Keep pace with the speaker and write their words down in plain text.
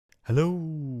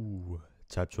Hello,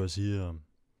 Type Choice here.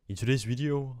 In today's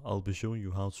video, I'll be showing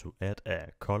you how to add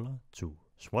a color to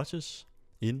swatches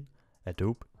in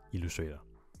Adobe Illustrator.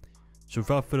 So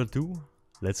without further ado,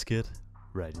 let's get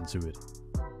right into it.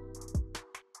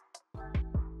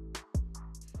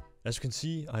 As you can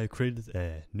see, I created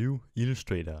a new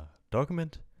Illustrator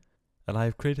document and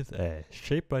I've created a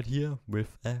shape right here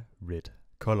with a red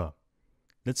color.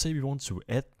 Let's say we want to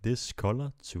add this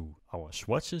color to our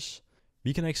swatches.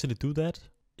 We can actually do that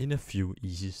in a few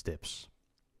easy steps.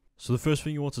 So the first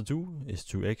thing you want to do is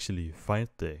to actually find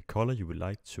the color you would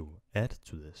like to add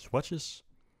to the swatches.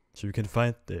 So you can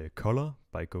find the color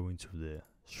by going to the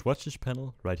swatches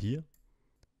panel right here.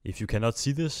 If you cannot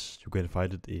see this, you can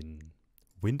find it in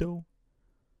window.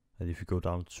 And if you go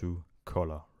down to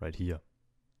color right here.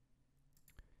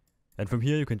 And from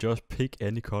here you can just pick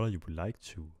any color you would like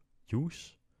to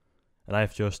use. And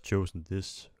I've just chosen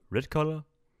this red color.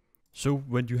 So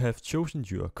when you have chosen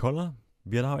your color,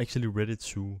 we are now actually ready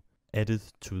to add it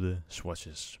to the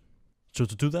swatches. So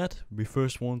to do that, we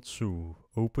first want to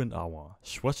open our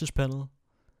swatches panel,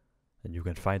 and you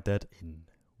can find that in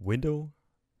window.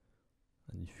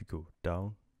 And if you go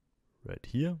down right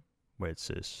here, where it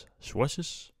says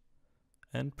swatches,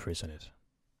 and press on it.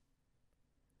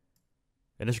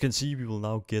 And as you can see, we will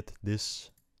now get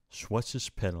this swatches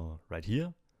panel right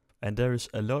here. And there is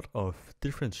a lot of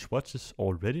different swatches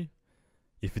already.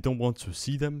 If you don't want to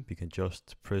see them, we can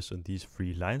just press on these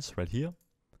three lines right here.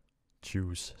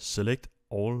 Choose select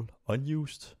all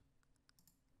unused.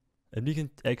 And we can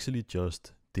actually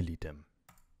just delete them.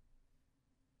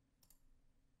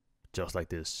 Just like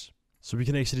this. So we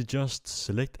can actually just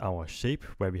select our shape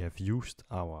where we have used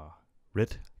our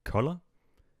red color.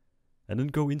 And then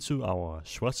go into our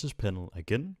swatches panel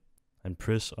again. And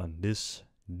press on this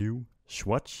new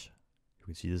swatch. You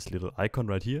can see this little icon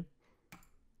right here.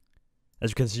 As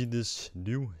you can see, this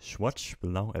new swatch will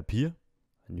now appear,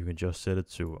 and you can just set it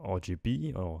to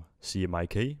RGB or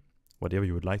CMYK, whatever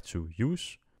you would like to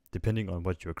use, depending on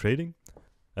what you're creating,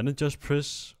 and then just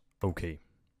press OK.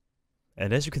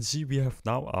 And as you can see, we have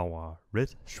now our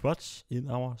red swatch in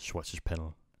our swatches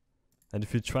panel. And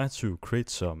if you try to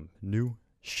create some new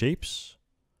shapes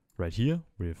right here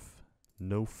with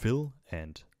no fill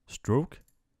and stroke,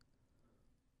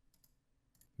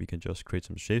 we can just create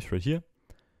some shapes right here.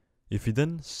 If you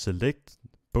then select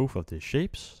both of the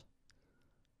shapes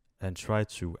and try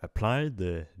to apply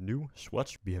the new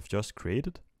swatch we have just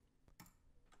created,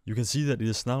 you can see that it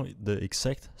is now the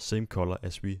exact same color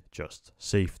as we just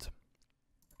saved.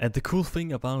 And the cool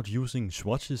thing about using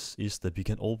swatches is that we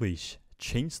can always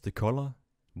change the color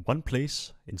one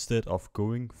place instead of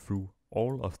going through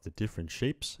all of the different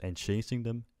shapes and changing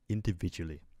them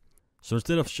individually. So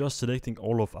instead of just selecting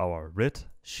all of our red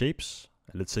shapes,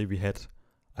 and let's say we had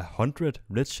 100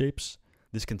 red shapes,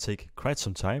 this can take quite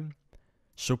some time.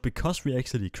 So because we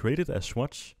actually created a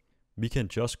swatch, we can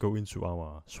just go into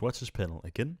our swatches panel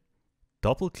again,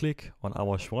 double click on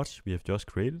our swatch we have just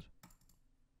created,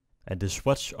 and the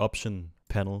swatch option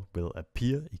panel will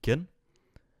appear again.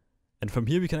 And from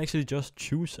here we can actually just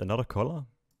choose another color.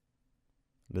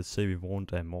 Let's say we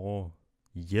want a more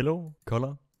yellow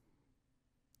color,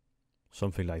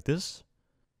 something like this.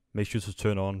 Make sure to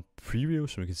turn on preview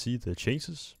so we can see the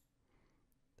changes.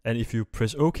 And if you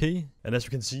press OK, and as you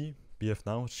can see, we have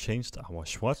now changed our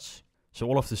swatch. So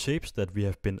all of the shapes that we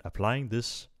have been applying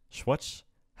this swatch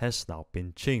has now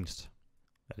been changed.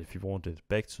 And if you want it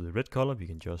back to the red color, we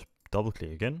can just double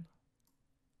click again.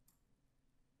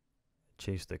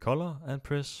 Change the color and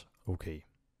press OK.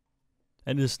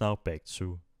 And it is now back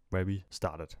to where we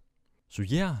started. So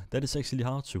yeah, that is actually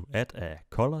how to add a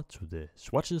color to the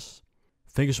swatches.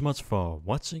 Thank you so much for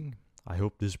watching. I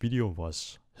hope this video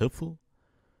was helpful.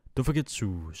 Don't forget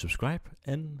to subscribe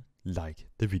and like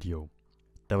the video.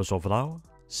 That was all for now.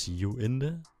 See you in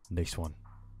the next one.